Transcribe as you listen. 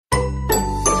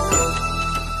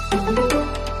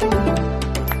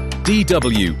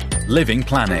DW Living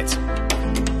Planet.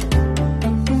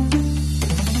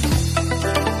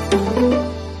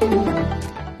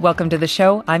 Welcome to the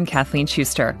show. I'm Kathleen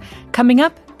Schuster. Coming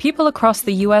up, people across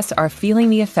the U.S. are feeling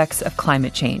the effects of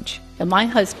climate change. And my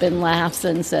husband laughs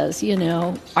and says,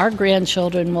 our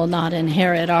grandchildren will not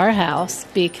inherit our house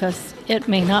because it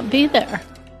may not be there.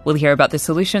 We'll hear about the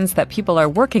solutions that people are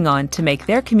working on to make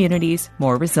their communities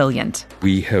more resilient.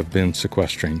 We have been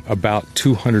sequestering about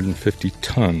 250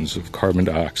 tons of carbon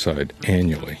dioxide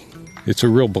annually. It's a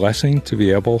real blessing to be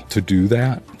able to do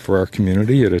that for our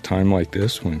community at a time like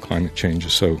this when climate change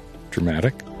is so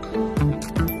dramatic.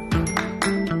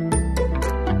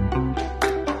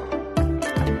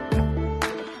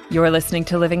 You're listening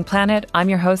to Living Planet. I'm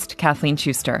your host, Kathleen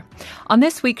Schuster. On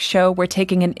this week's show, we're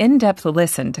taking an in-depth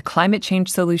listen to climate change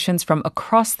solutions from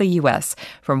across the U.S.,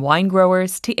 from wine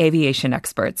growers to aviation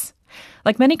experts.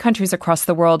 Like many countries across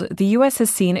the world, the U.S. has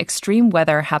seen extreme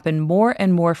weather happen more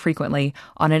and more frequently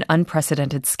on an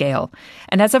unprecedented scale.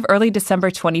 And as of early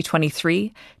December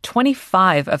 2023,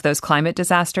 25 of those climate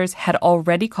disasters had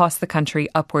already cost the country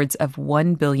upwards of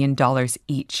 $1 billion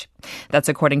each. That's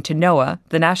according to NOAA,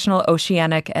 the National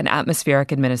Oceanic and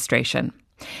Atmospheric Administration.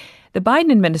 The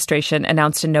Biden administration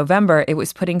announced in November it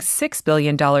was putting $6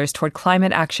 billion toward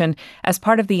climate action as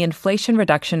part of the Inflation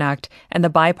Reduction Act and the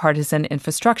Bipartisan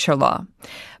Infrastructure Law.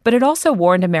 But it also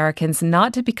warned Americans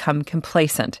not to become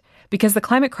complacent, because the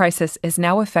climate crisis is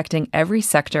now affecting every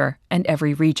sector and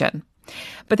every region.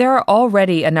 But there are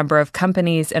already a number of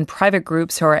companies and private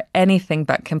groups who are anything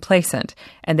but complacent,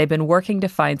 and they've been working to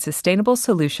find sustainable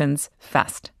solutions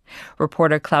fast.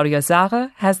 Reporter Claudia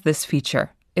Zahre has this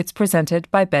feature. It's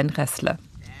presented by Ben Ressler.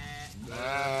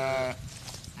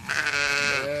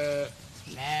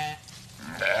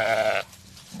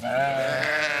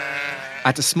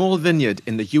 At a small vineyard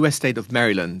in the U.S. state of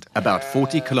Maryland, about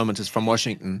 40 kilometers from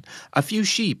Washington, a few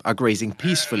sheep are grazing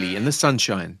peacefully in the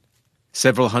sunshine.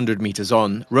 Several hundred meters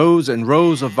on, rows and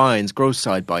rows of vines grow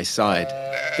side by side.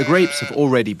 The grapes have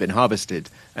already been harvested,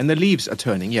 and the leaves are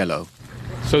turning yellow.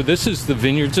 So this is the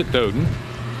vineyards at Doden.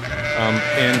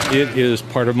 And it is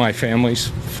part of my family's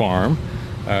farm.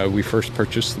 We first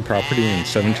purchased the property in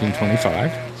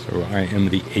 1725, so I am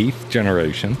the 8th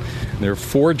generation. There are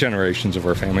 4 generations of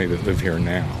our family that live here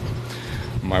now.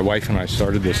 My wife and I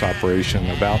started this operation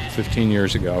about 15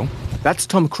 years ago. That's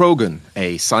Tom Krogan,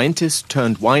 a scientist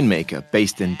turned winemaker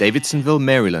based in Davidsonville,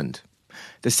 Maryland.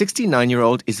 The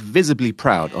 69-year-old is visibly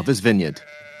proud of his vineyard.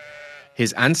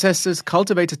 His ancestors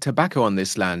cultivated tobacco on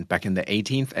this land back in the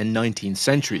 18th and 19th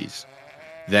centuries.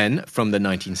 Then, from the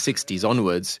 1960s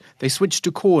onwards, they switched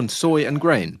to corn, soy, and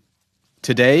grain.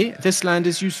 Today, this land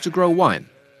is used to grow wine.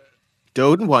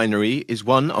 Doden Winery is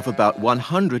one of about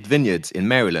 100 vineyards in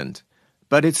Maryland.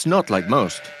 But it's not like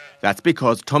most. That's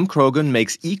because Tom Krogan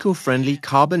makes eco-friendly,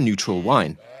 carbon-neutral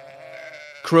wine.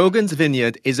 Krogan's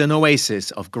vineyard is an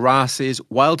oasis of grasses,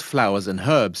 wildflowers, and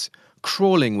herbs,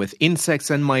 crawling with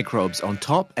insects and microbes on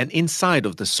top and inside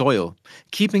of the soil,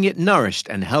 keeping it nourished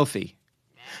and healthy.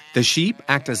 The sheep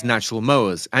act as natural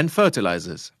mowers and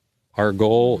fertilizers. Our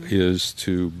goal is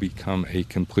to become a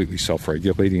completely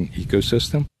self-regulating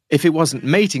ecosystem. If it wasn't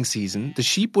mating season, the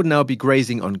sheep would now be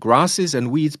grazing on grasses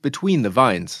and weeds between the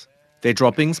vines. Their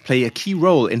droppings play a key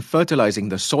role in fertilizing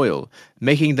the soil,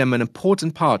 making them an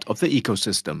important part of the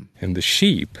ecosystem. And the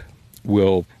sheep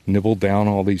will nibble down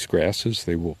all these grasses.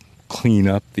 They will clean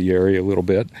up the area a little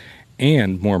bit.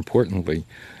 And more importantly,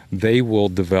 they will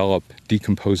develop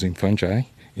decomposing fungi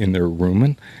in their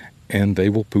rumen, and they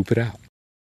will poop it out.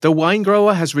 The wine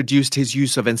grower has reduced his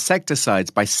use of insecticides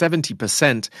by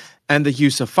 70% and the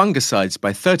use of fungicides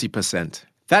by 30%.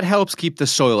 That helps keep the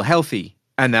soil healthy,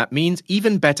 and that means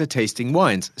even better tasting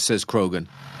wines, says Krogan.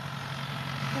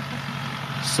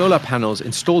 Solar panels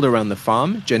installed around the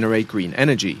farm generate green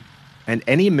energy, and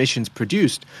any emissions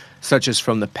produced, such as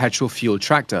from the petrol-fueled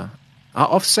tractor, are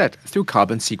offset through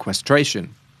carbon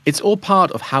sequestration. It's all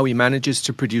part of how he manages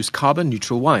to produce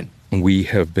carbon-neutral wine. We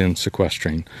have been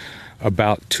sequestering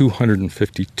about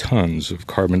 250 tons of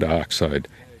carbon dioxide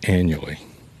annually.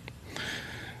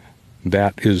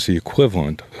 That is the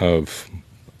equivalent of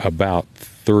about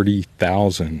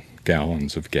 30,000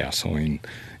 gallons of gasoline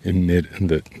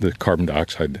the carbon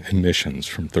dioxide emissions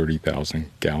from 30,000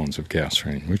 gallons of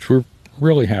gasoline, which we're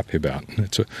really happy about.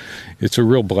 It's a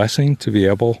real blessing to be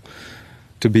able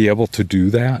to do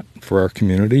that for our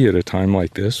community at a time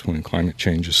like this when climate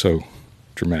change is so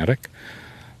dramatic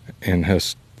and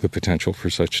has the potential for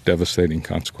such devastating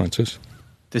consequences.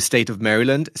 The state of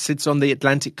Maryland sits on the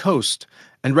Atlantic coast,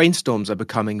 and rainstorms are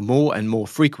becoming more and more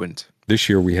frequent. This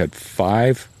year we had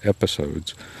 5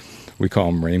 episodes We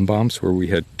call them rain bombs, where we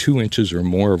had 2 inches or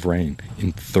more of rain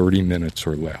in 30 minutes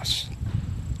or less.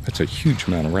 That's a huge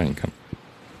amount of rain coming.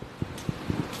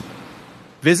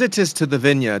 Visitors to the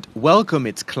vineyard welcome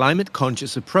its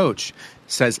climate-conscious approach,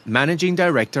 says Managing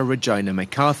Director Regina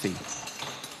McCarthy,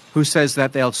 who says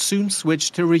that they'll soon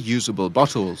switch to reusable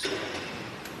bottles.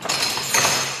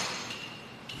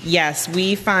 Yes,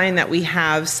 we find that we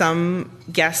have some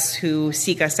guests who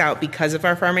seek us out because of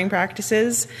our farming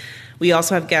practices. We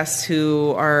also have guests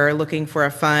who are looking for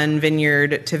a fun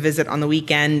vineyard to visit on the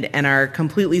weekend and are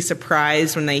completely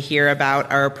surprised when they hear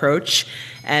about our approach,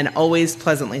 and always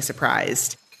pleasantly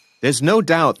surprised. There's no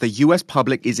doubt the US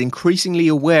public is increasingly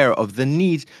aware of the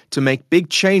need to make big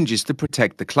changes to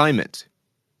protect the climate.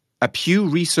 A Pew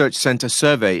Research Center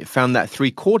survey found that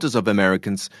 3/4 of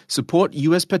Americans support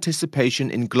US participation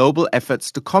in global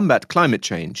efforts to combat climate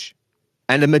change.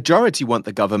 And a majority want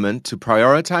the government to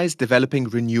prioritize developing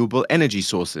renewable energy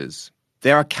sources.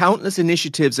 There are countless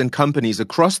initiatives and companies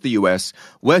across the US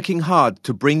working hard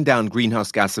to bring down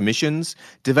greenhouse gas emissions,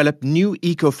 develop new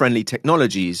eco-friendly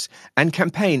technologies, and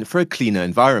campaign for a cleaner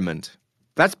environment.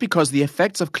 That's because the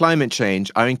effects of climate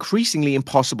change are increasingly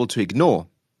impossible to ignore.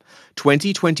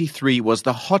 2023 was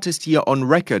the hottest year on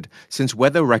record since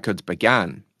weather records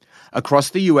began. Across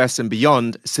the US and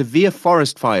beyond, severe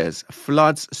forest fires,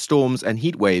 floods, storms, and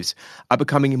heat waves are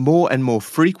becoming more and more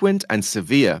frequent and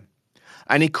severe.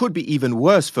 And it could be even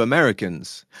worse for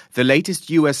Americans. The latest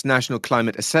US National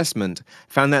Climate Assessment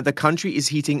found that the country is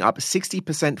heating up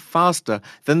 60% faster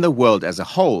than the world as a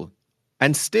whole.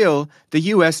 And still,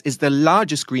 the US is the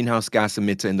largest greenhouse gas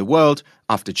emitter in the world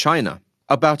after China.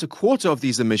 About a quarter of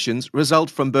these emissions result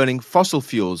from burning fossil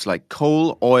fuels like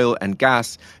coal, oil, and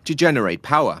gas to generate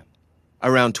power.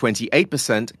 Around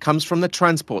 28% comes from the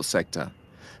transport sector,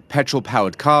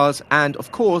 petrol-powered cars, and,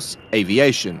 of course,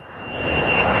 aviation.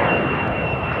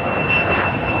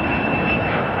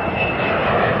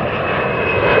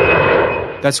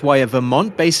 That's why a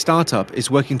Vermont-based startup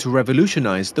is working to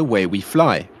revolutionize the way we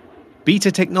fly.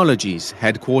 Beta Technologies,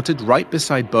 headquartered right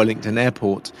beside Burlington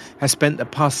Airport, has spent the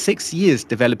past 6 years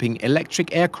developing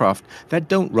electric aircraft that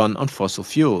don't run on fossil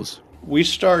fuels. We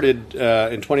started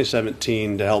in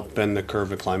 2017 to help bend the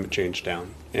curve of climate change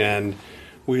down. And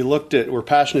we're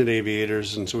passionate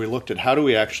aviators, and so we looked at how do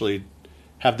we actually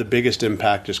have the biggest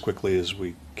impact as quickly as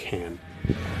we can.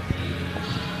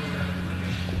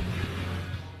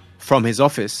 From his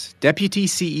office, Deputy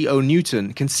CEO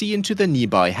Newton can see into the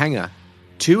nearby hangar.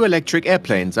 2 electric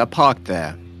airplanes are parked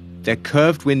there. Their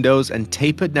curved windows and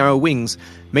tapered narrow wings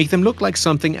make them look like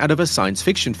something out of a science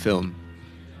fiction film.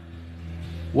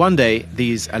 One day,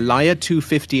 these Alaya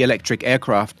 250 electric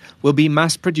aircraft will be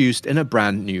mass-produced in a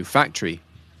brand new factory.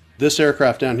 This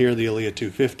aircraft down here, the Alaya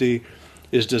 250,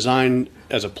 is designed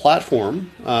as a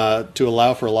platform to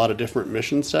allow for a lot of different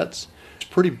mission sets. It's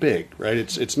pretty big, right?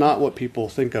 It's not what people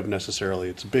think of necessarily.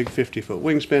 It's a big 50-foot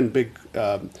wingspan, big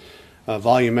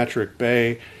volumetric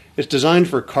bay. It's designed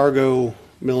for cargo,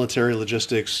 military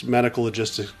logistics, medical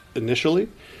logistics initially,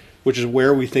 which is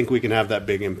where we think we can have that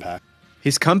big impact.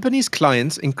 His company's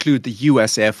clients include the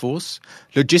US Air Force,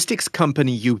 logistics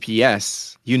company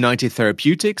UPS, United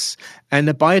Therapeutics, and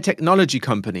a biotechnology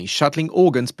company shuttling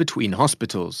organs between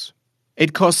hospitals.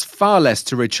 It costs far less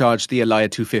to recharge the Alaya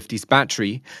 250's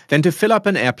battery than to fill up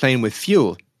an airplane with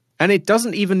fuel. And it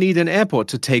doesn't even need an airport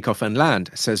to take off and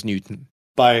land, says Newton.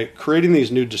 By creating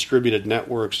these new distributed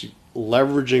networks,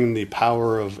 leveraging the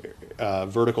power of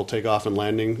vertical takeoff and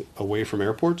landing away from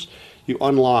airports, you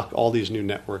unlock all these new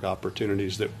network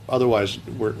opportunities that otherwise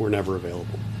were never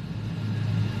available.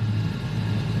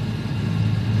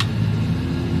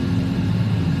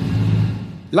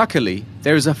 Luckily,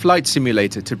 there is a flight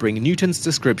simulator to bring Newton's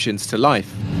descriptions to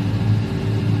life.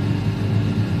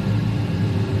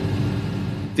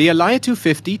 The Alaya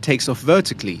 250 takes off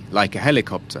vertically, like a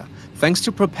helicopter, thanks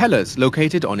to propellers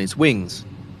located on its wings.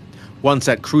 Once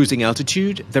at cruising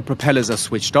altitude, the propellers are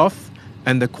switched off,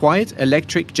 and the quiet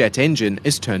electric jet engine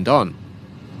is turned on.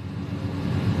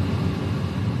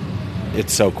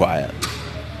 It's so quiet.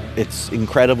 It's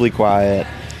incredibly quiet.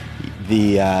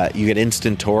 You get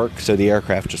instant torque, so the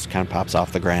aircraft just kind of pops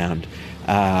off the ground,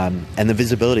 and the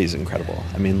visibility is incredible.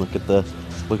 I mean, look at the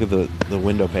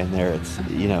window pane there. It's,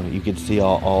 you can see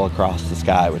all across the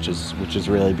sky, which is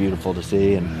really beautiful to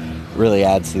see, and really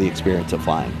adds to the experience of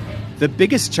flying. The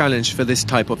biggest challenge for this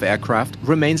type of aircraft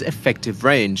remains effective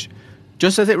range,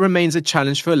 just as it remains a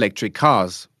challenge for electric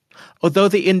cars. Although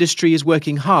the industry is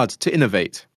working hard to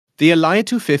innovate. The Alaya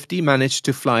 250 managed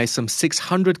to fly some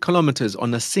 600 kilometers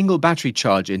on a single battery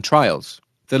charge in trials.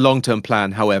 The long-term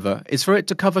plan, however, is for it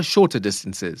to cover shorter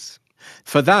distances.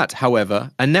 For that,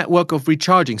 however, a network of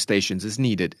recharging stations is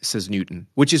needed, says Newton,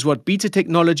 which is what Beta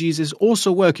Technologies is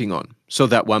also working on, so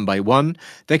that one by one,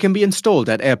 they can be installed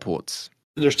at airports.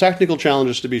 There's technical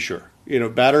challenges to be sure.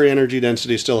 Battery energy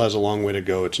density still has a long way to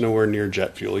go. It's nowhere near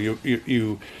jet fuel.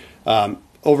 You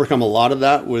overcome a lot of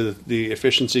that with the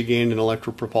efficiency gained in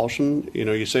electric propulsion.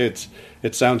 You say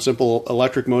it sounds simple.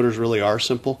 Electric motors really are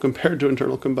simple compared to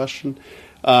internal combustion,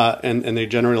 and they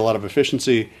generate a lot of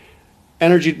efficiency.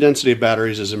 Energy density of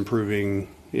batteries is improving,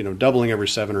 doubling every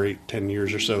 7 or 8, 10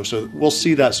 years or so. So we'll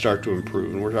see that start to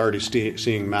improve, and we're already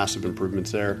seeing massive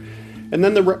improvements there. And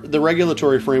then the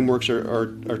regulatory frameworks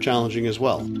are challenging as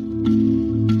well.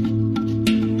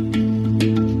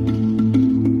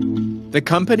 The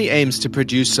company aims to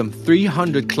produce some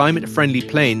 300 climate-friendly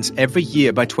planes every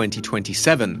year by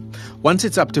 2027, once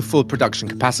it's up to full production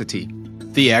capacity.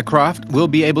 The aircraft will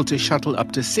be able to shuttle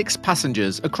up to 6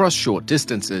 passengers across short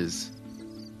distances.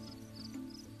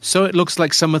 So it looks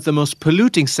like some of the most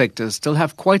polluting sectors still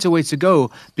have quite a way to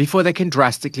go before they can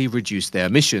drastically reduce their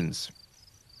emissions.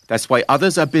 That's why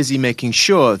others are busy making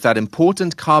sure that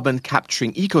important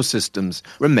carbon-capturing ecosystems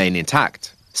remain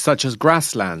intact, such as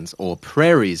grasslands, or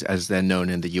prairies as they're known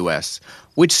in the US,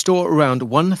 which store around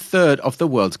 1/3 of the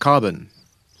world's carbon.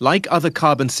 Like other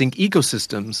carbon sink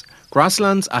ecosystems,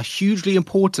 grasslands are hugely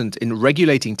important in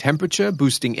regulating temperature,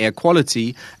 boosting air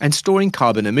quality, and storing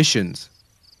carbon emissions.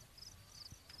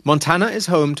 Montana is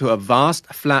home to a vast,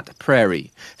 flat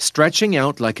prairie, stretching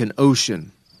out like an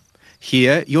ocean.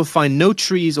 Here, you'll find no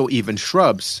trees or even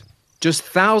shrubs, just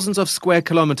thousands of square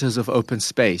kilometers of open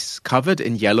space covered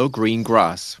in yellow-green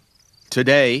grass.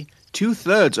 Today,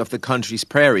 2/3 of the country's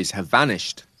prairies have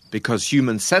vanished because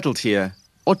humans settled here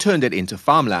or turned it into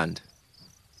farmland.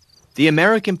 The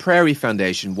American Prairie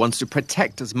Foundation wants to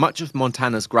protect as much of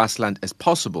Montana's grassland as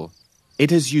possible. It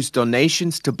has used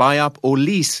donations to buy up or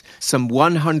lease some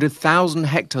 100,000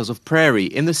 hectares of prairie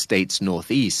in the state's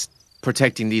northeast.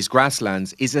 Protecting these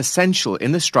grasslands is essential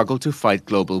in the struggle to fight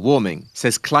global warming,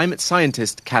 says climate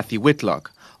scientist Kathy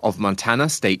Whitlock of Montana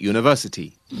State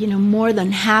University. More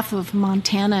than half of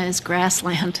Montana is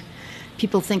grassland.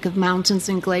 People think of mountains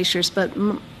and glaciers, but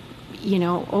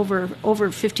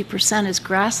over 50% is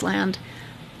grassland.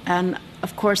 And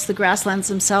of course, the grasslands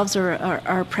themselves are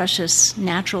a precious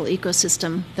natural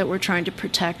ecosystem that we're trying to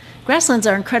protect. Grasslands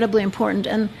are incredibly important,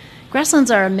 and grasslands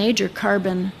are a major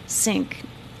carbon sink,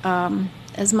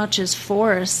 as much as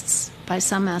forests by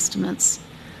some estimates.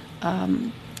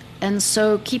 And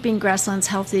so keeping grasslands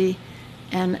healthy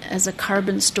and as a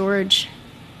carbon storage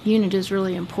unit is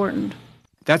really important.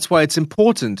 That's why it's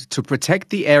important to protect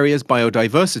the area's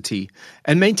biodiversity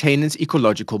and maintain its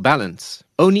ecological balance.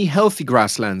 Only healthy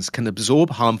grasslands can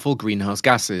absorb harmful greenhouse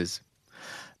gases.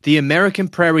 The American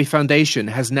Prairie Foundation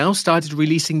has now started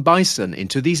releasing bison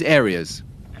into these areas.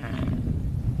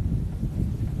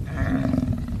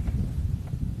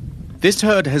 This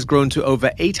herd has grown to over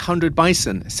 800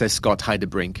 bison, says Scott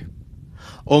Heidebrink.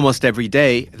 Almost every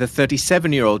day, the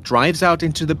 37-year-old drives out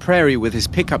into the prairie with his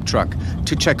pickup truck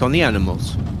to check on the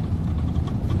animals.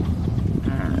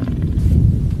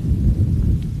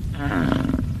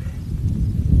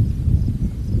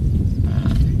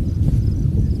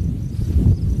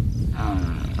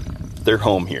 They're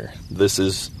home here. This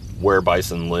is where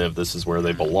bison live. This is where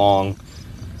they belong.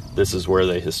 This is where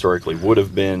they historically would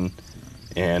have been.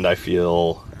 And I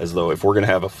feel as though if we're going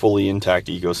to have a fully intact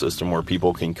ecosystem where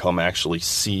people can come actually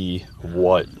see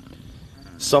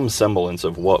some semblance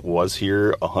of what was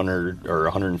here 100 or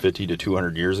 150 to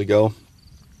 200 years ago,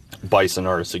 bison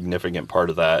are a significant part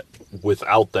of that.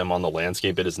 Without them on the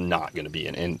landscape, it is not going to be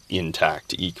an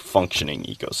intact, functioning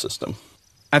ecosystem.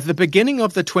 At the beginning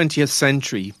of the 20th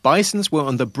century, bisons were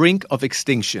on the brink of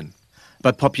extinction,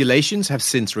 but populations have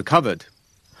since recovered.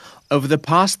 Over the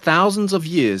past thousands of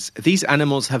years, these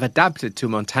animals have adapted to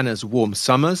Montana's warm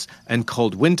summers and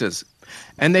cold winters,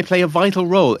 and they play a vital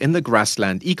role in the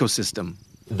grassland ecosystem.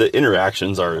 The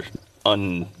interactions are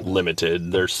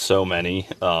unlimited. There's so many.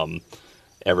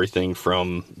 Everything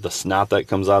from the snot that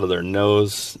comes out of their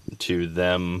nose to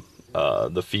them,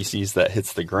 the feces that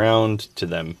hits the ground, to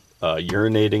them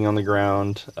urinating on the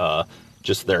ground,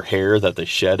 just their hair that they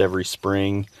shed every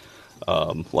spring.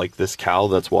 Like this cow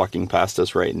that's walking past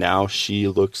us right now, she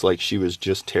looks like she was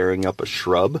just tearing up a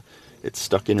shrub. It's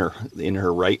stuck in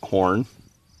her right horn.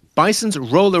 Bisons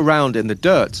roll around in the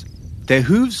dirt. Their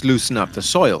hooves loosen up the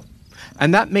soil,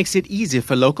 and that makes it easier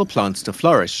for local plants to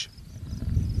flourish.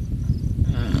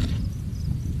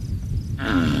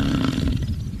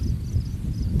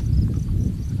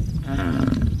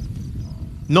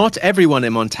 Not everyone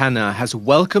in Montana has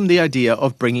welcomed the idea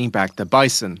of bringing back the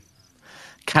bison.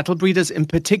 Cattle breeders in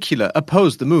particular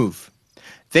oppose the move.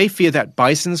 They fear that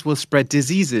bisons will spread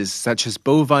diseases such as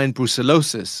bovine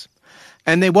brucellosis,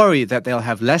 and they worry that they'll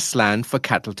have less land for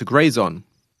cattle to graze on.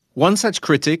 One such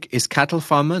critic is cattle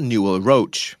farmer Newell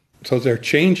Roach. So they're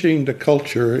changing the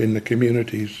culture in the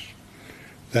communities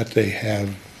that they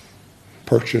have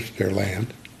purchased their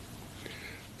land,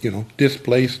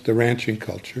 displaced the ranching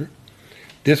culture,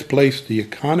 displaced the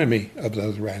economy of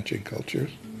those ranching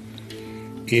cultures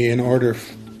in order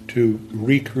to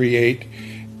recreate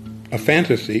a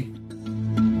fantasy.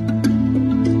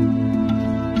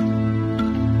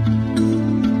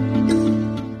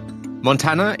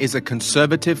 Montana is a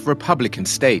conservative Republican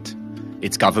state.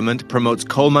 Its government promotes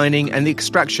coal mining and the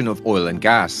extraction of oil and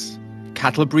gas.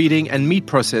 Cattle breeding and meat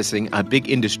processing are big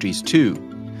industries too,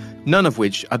 none of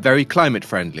which are very climate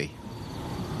friendly.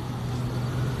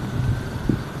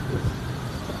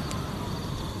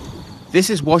 This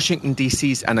is Washington,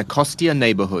 D.C.'s Anacostia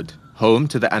neighborhood, home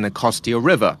to the Anacostia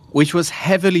River, which was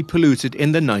heavily polluted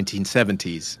in the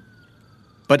 1970s.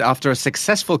 But after a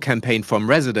successful campaign from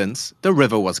residents, the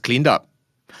river was cleaned up.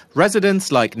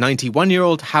 Residents like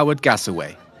 91-year-old Howard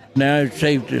Gassaway. Now it's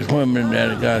safe to swim in the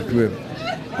Anacostia River.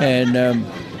 And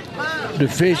the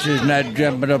fish is not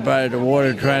jumping up out of the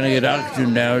water trying to get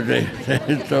oxygen now.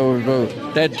 So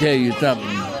that tells you something.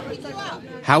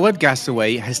 Howard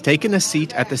Gassaway has taken a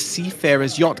seat at the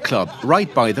Seafarers Yacht Club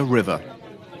right by the river.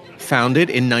 Founded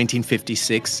in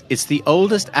 1956, it's the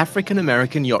oldest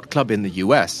African-American yacht club in the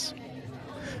U.S.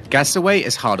 Gassaway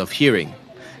is hard of hearing,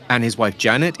 and his wife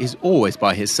Janet is always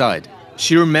by his side.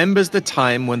 She remembers the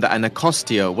time when the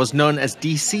Anacostia was known as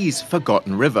D.C.'s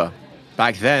Forgotten River.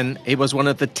 Back then, it was one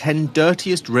of the 10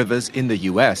 dirtiest rivers in the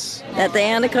U.S. That the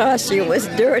Anacostia was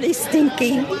dirty,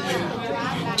 stinky,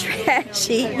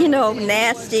 trashy,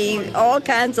 nasty, all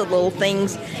kinds of little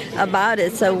things about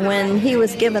it. So when he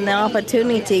was given the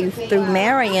opportunity through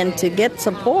Marion to get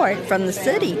support from the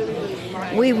city,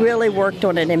 we really worked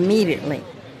on it immediately.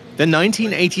 The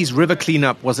 1980s river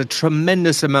cleanup was a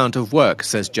tremendous amount of work,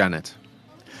 says Janet.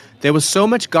 There was so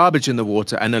much garbage in the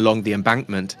water and along the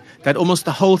embankment that almost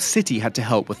the whole city had to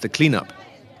help with the cleanup.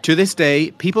 To this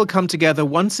day, people come together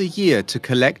once a year to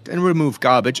collect and remove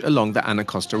garbage along the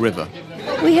Anacostia River.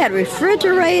 We had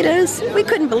refrigerators. We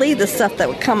couldn't believe the stuff that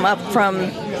would come up from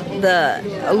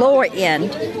the lower end.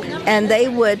 And they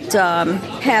would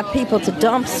have people to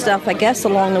dump stuff, I guess,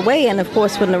 along the way. And, of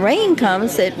course, when the rain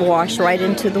comes, it washed right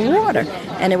into the water.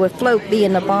 And it would be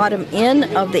in the bottom end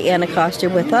of the Anacostia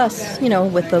with us,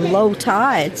 with the low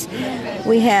tides.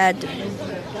 We had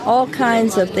all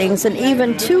kinds of things, and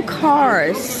even 2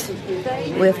 cars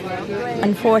with,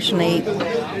 unfortunately,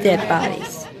 dead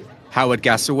bodies. Howard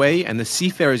Gassaway and the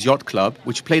Seafarers Yacht Club,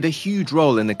 which played a huge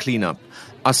role in the cleanup,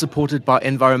 are supported by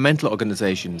environmental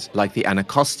organizations like the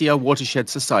Anacostia Watershed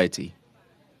Society.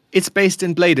 It's based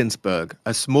in Bladensburg,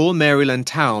 a small Maryland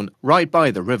town right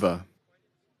by the river.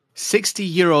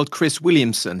 60-year-old Chris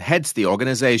Williamson heads the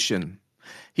organization.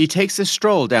 He takes a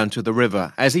stroll down to the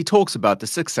river as he talks about the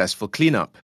successful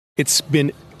cleanup. It's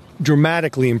been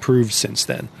dramatically improved since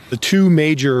then. The 2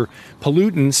 major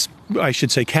pollutants, I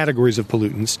should say categories of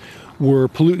pollutants, were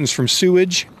pollutants from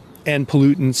sewage and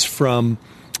pollutants from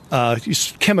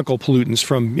chemical pollutants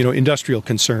from industrial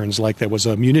concerns, like there was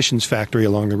a munitions factory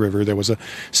along the river, there was a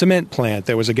cement plant,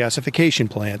 there was a gasification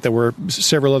plant, there were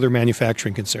several other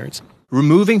manufacturing concerns.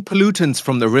 Removing pollutants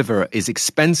from the river is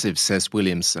expensive, says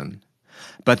Williamson.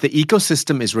 But the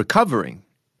ecosystem is recovering.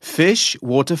 Fish,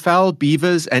 waterfowl,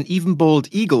 beavers, and even bald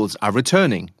eagles are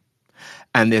returning.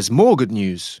 And there's more good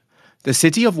news. The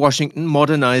city of Washington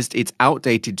modernized its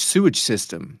outdated sewage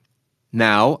system.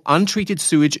 Now, untreated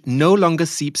sewage no longer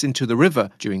seeps into the river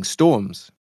during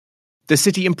storms. The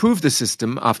city improved the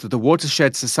system after the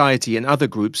Watershed Society and other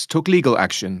groups took legal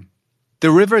action.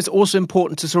 The river is also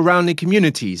important to surrounding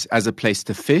communities as a place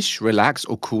to fish, relax,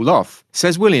 or cool off,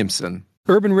 says Williamson.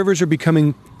 Urban rivers are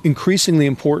becoming increasingly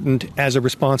important as a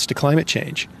response to climate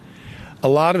change. A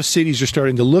lot of cities are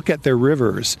starting to look at their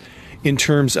rivers in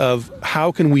terms of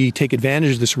how can we take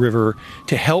advantage of this river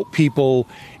to help people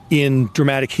in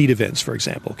dramatic heat events, for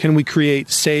example. Can we create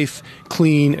safe,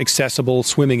 clean, accessible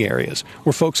swimming areas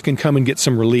where folks can come and get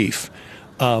some relief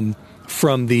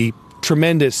from the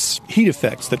tremendous heat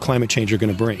effects that climate change are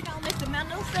going to bring? Mr.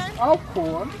 Mendelson? Of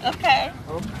course. Okay.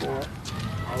 Of course.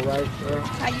 All right, sir.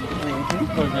 How you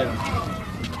doing?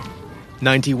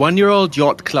 91-year-old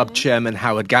Yacht Club chairman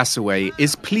Howard Gassaway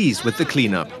is pleased with the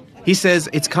cleanup. He says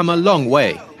it's come a long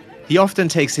way. He often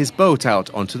takes his boat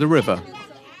out onto the river.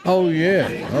 Oh, yeah.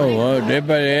 Oh,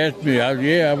 everybody asked me.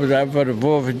 I was out for the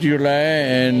 4th of July,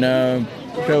 and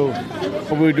So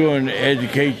we're doing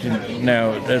education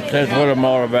now. That's what I'm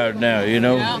all about now,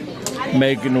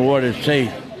 making the water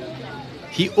safe.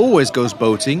 He always goes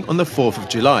boating on the 4th of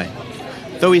July,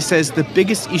 though he says the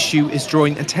biggest issue is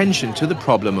drawing attention to the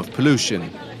problem of pollution.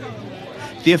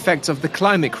 The effects of the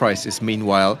climate crisis,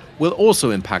 meanwhile, will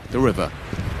also impact the river.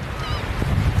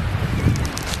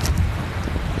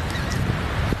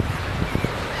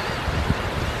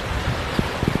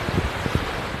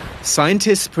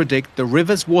 Scientists predict the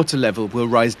river's water level will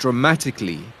rise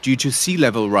dramatically due to sea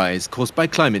level rise caused by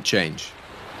climate change.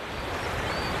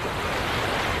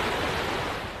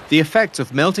 The effects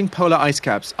of melting polar ice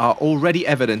caps are already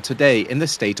evident today in the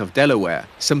state of Delaware,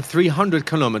 some 300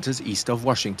 kilometers east of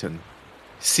Washington.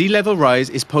 Sea level rise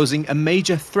is posing a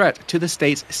major threat to the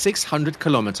state's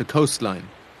 600-kilometer coastline.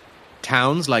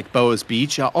 Towns like Boas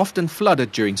Beach are often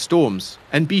flooded during storms,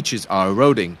 and beaches are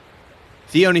eroding.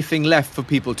 The only thing left for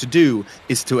people to do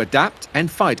is to adapt and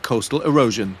fight coastal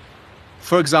erosion.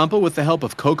 For example, with the help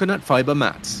of coconut fiber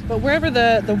mats. But wherever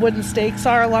the wooden stakes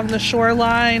are along the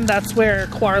shoreline, that's where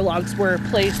coir logs were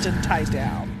placed and tied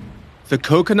down. The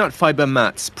coconut fiber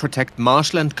mats protect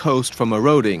marshland coast from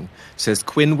eroding, says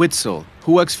Quinn Witzel,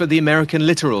 who works for the American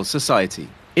Littoral Society.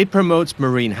 It promotes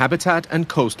marine habitat and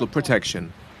coastal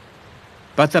protection.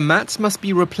 But the mats must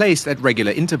be replaced at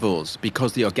regular intervals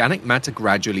because the organic matter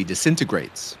gradually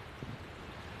disintegrates.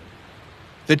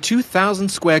 The 2,000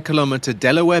 square kilometer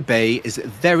Delaware Bay is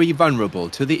very vulnerable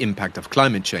to the impact of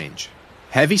climate change.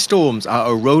 Heavy storms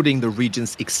are eroding the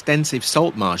region's extensive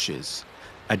salt marshes.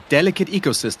 A delicate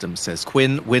ecosystem, says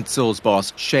Quinn Witzel's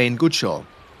boss, Shane Goodshall.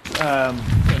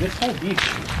 This whole beach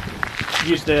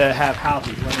used to have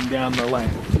houses running down the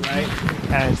lane, right?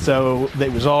 And so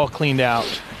it was all cleaned out.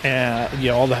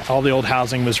 All the old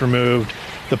housing was removed.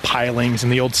 The pilings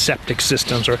and the old septic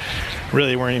systems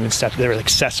weren't even septic. They were like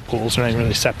cesspools, not even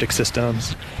really septic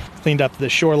systems. Cleaned up the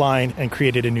shoreline and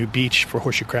created a new beach for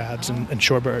horseshoe crabs and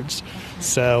shorebirds.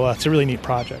 So it's a really neat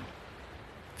project.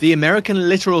 The American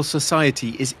Littoral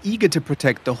Society is eager to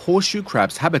protect the horseshoe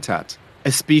crab's habitat,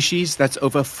 a species that's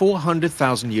over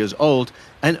 400,000 years old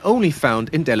and only found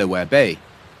in Delaware Bay.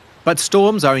 But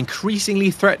storms are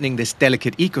increasingly threatening this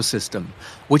delicate ecosystem,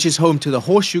 which is home to the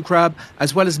horseshoe crab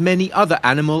as well as many other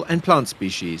animal and plant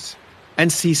species.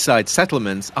 And seaside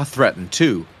settlements are threatened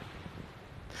too.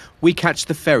 We catch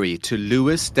the ferry to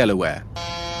Lewis, Delaware.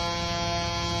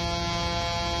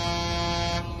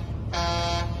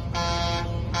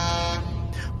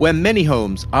 Where many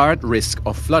homes are at risk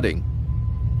of flooding.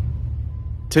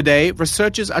 Today,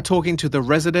 researchers are talking to the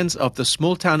residents of the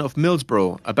small town of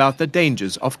Millsboro about the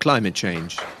dangers of climate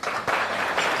change.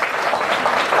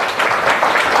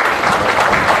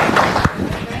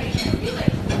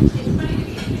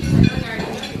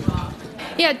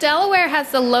 Yeah, Delaware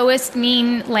has the lowest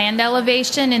mean land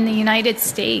elevation in the United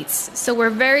States, so we're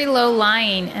very low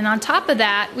lying. And on top of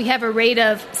that, we have a rate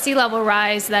of sea level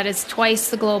rise that is twice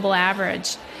the global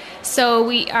average.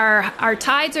 So our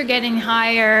tides are getting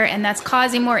higher, and that's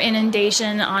causing more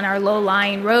inundation on our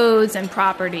low-lying roads and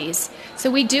properties.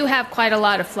 So we do have quite a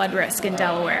lot of flood risk in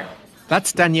Delaware.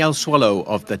 That's Danielle Swallow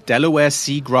of the Delaware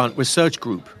Sea Grant Research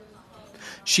Group.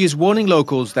 She is warning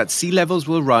locals that sea levels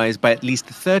will rise by at least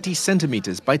 30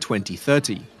 centimeters by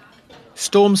 2030.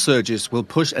 Storm surges will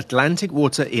push Atlantic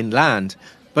water inland,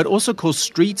 but also cause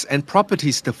streets and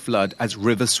properties to flood as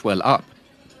rivers swell up.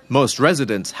 Most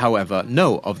residents, however,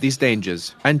 know of these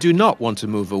dangers and do not want to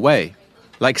move away.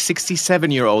 Like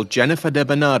 67-year-old Jennifer de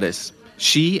Bernardis,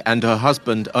 she and her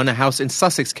husband own a house in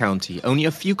Sussex County, only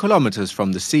a few kilometers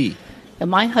from the sea. And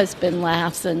my husband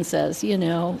laughs and says,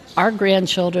 our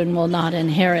grandchildren will not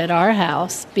inherit our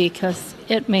house because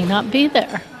it may not be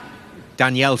there.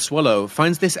 Danielle Swallow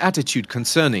finds this attitude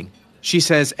concerning. She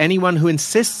says anyone who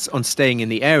insists on staying in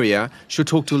the area should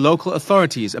talk to local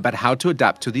authorities about how to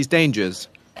adapt to these dangers.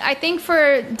 I think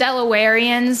for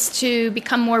Delawareans to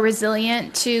become more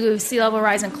resilient to sea level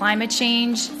rise and climate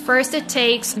change, first it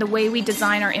takes the way we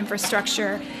design our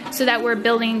infrastructure so that we're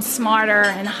building smarter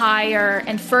and higher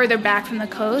and further back from the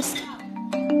coast.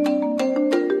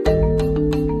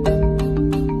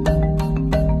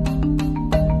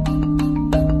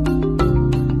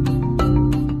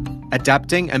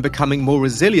 Adapting and becoming more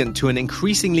resilient to an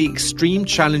increasingly extreme,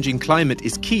 challenging climate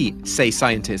is key, say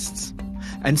scientists.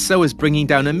 And so is bringing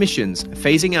down emissions,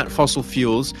 phasing out fossil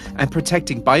fuels, and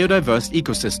protecting biodiverse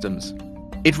ecosystems.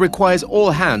 It requires all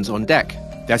hands on deck.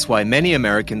 That's why many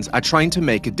Americans are trying to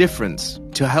make a difference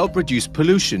to help reduce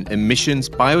pollution, emissions,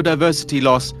 biodiversity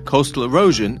loss, coastal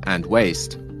erosion, and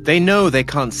waste. They know they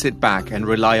can't sit back and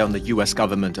rely on the US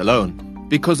government alone.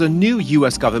 because a new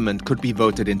US government could be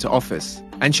voted into office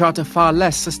and chart a far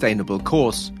less sustainable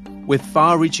course, with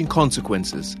far-reaching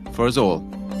consequences for us all.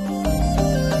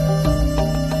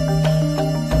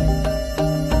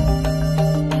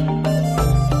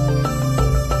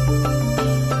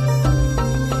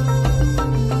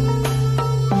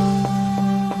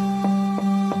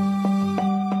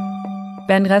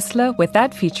 Ben Ressler with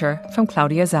that feature from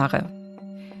Claudia Zare.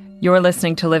 You're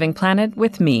listening to Living Planet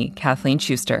with me, Kathleen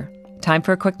Schuster. Time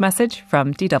for a quick message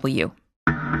from DW.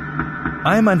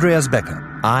 I'm Andreas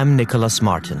Becker. I'm Nicholas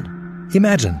Martin.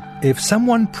 Imagine if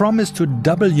someone promised to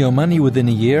double your money within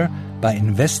a year by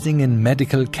investing in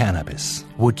medical cannabis.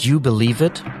 Would you believe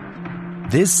it?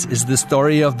 This is the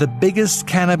story of the biggest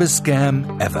cannabis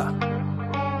scam ever.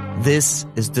 This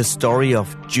is the story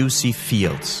of Juicy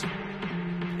Fields.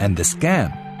 And the scam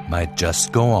might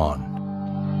just go on.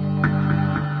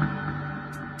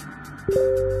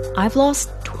 I've lost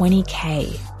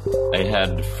 20k. I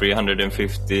had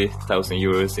 350,000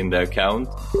 euros in the account.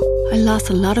 I lost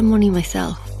a lot of money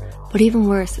myself. But even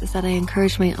worse is that I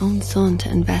encouraged my own son to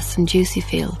invest in Juicy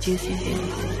Fields.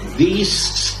 These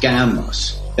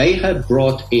scammers, they had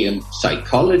brought in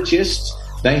psychologists,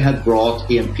 they had brought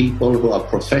in people who are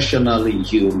professional in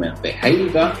human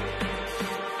behavior.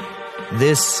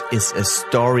 This is a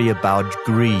story about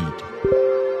greed.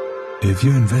 If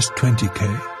you invest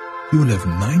 20k, you'll have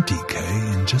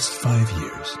 90k in just 5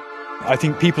 years. I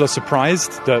think people are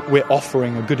surprised that we're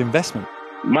offering a good investment.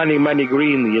 Money,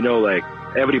 green, like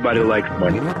everybody likes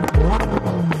money.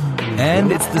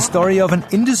 And it's the story of an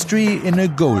industry in a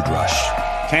gold rush.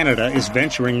 Canada is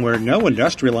venturing where no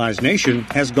industrialized nation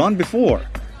has gone before,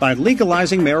 by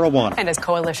legalizing marijuana. And as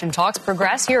coalition talks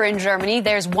progress here in Germany,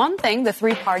 there's one thing the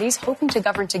three parties hoping to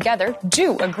govern together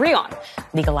do agree on: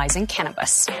 legalizing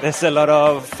cannabis. There's a lot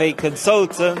of fake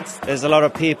consultants. There's a lot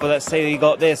of people that say we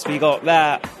got this, we got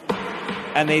that,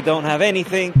 and they don't have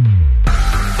anything.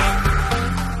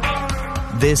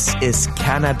 This is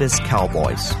Cannabis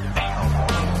Cowboys.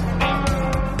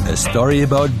 A story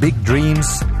about big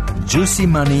dreams, juicy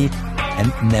money,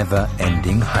 and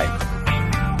never-ending hype.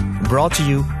 Brought to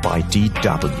you by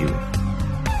DW.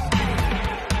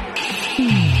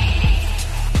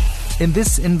 In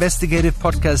this investigative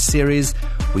podcast series,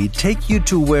 we take you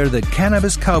to where the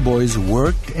cannabis cowboys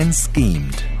worked and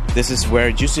schemed. This is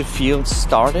where Juicy Fields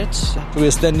started.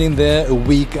 We're standing there a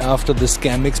week after the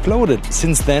scam exploded.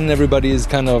 Since then, everybody is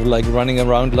kind of like running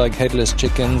around like headless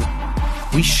chickens.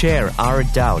 We share our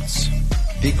doubts.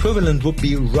 The equivalent would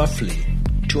be roughly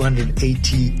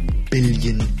 280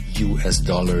 billion US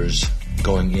dollars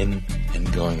going in and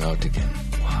going out again.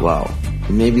 Wow.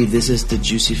 Maybe this is the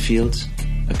Juicy Fields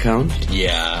account?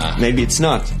 Yeah. Maybe it's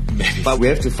not. Maybe. But we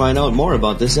have to find out more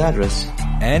about this address.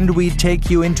 And we take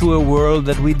you into a world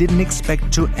that we didn't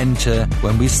expect to enter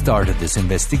when we started this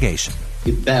investigation.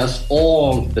 It bears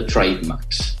all the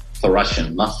trademarks for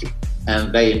Russian mafia,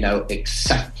 and they know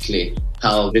exactly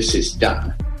how this is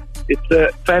done. It's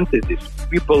a fantasy.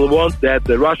 People want that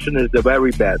the Russian is the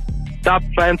very best. Stop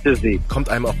fantasy. Kommt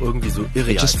einem auch irgendwie so irreal.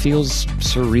 It just feels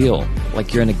surreal,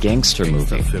 like you're in a gangster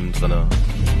movie.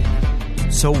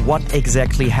 So what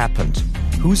exactly happened?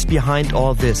 Who's behind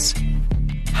all this?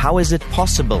 How is it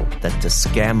possible that the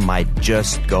scam might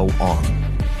just go on?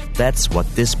 That's what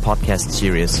this podcast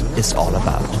series is all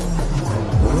about.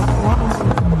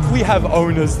 We have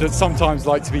owners that sometimes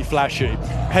like to be flashy,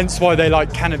 hence why they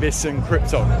like cannabis and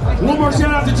crypto. One more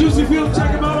shout out to Juicy Field.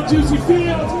 Check them out on Juicy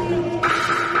Field.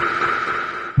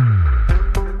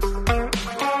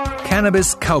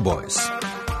 Cannabis Cowboys.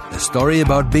 A story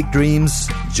about big dreams,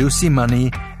 juicy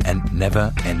money, and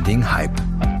never-ending hype.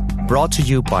 Brought to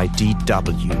you by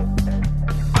DW.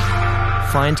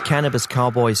 Find Cannabis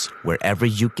Cowboys wherever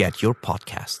you get your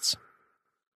podcasts.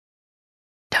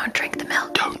 Don't drink the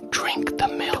milk. Don't drink the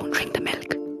milk. Don't drink the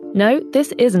milk. No,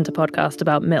 this isn't a podcast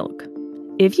about milk.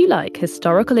 If you like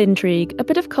historical intrigue, a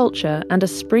bit of culture, and a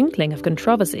sprinkling of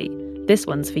controversy, this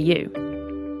one's for you.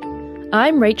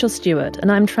 I'm Rachel Stewart,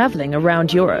 and I'm travelling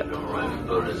around Europe,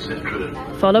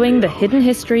 following the hidden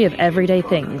history of everyday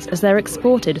things as they're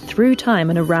exported through time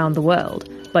and around the world,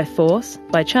 by force,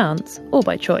 by chance, or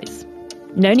by choice.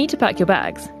 No need to pack your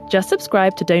bags. Just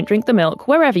subscribe to Don't Drink the Milk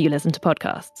wherever you listen to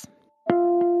podcasts.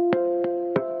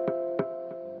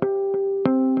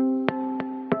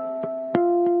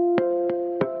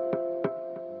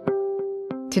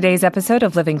 Today's episode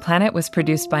of Living Planet was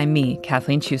produced by me,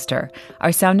 Kathleen Schuster.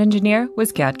 Our sound engineer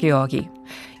was Gad Georgi.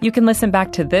 You can listen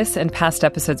back to this and past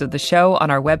episodes of the show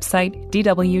on our website,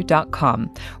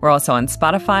 dw.com. We're also on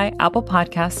Spotify, Apple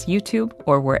Podcasts, YouTube,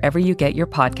 or wherever you get your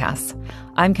podcasts.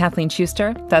 I'm Kathleen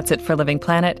Schuster. That's it for Living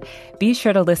Planet. Be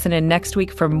sure to listen in next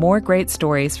week for more great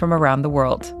stories from around the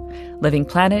world. Living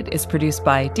Planet is produced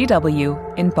by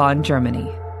DW in Bonn,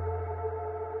 Germany.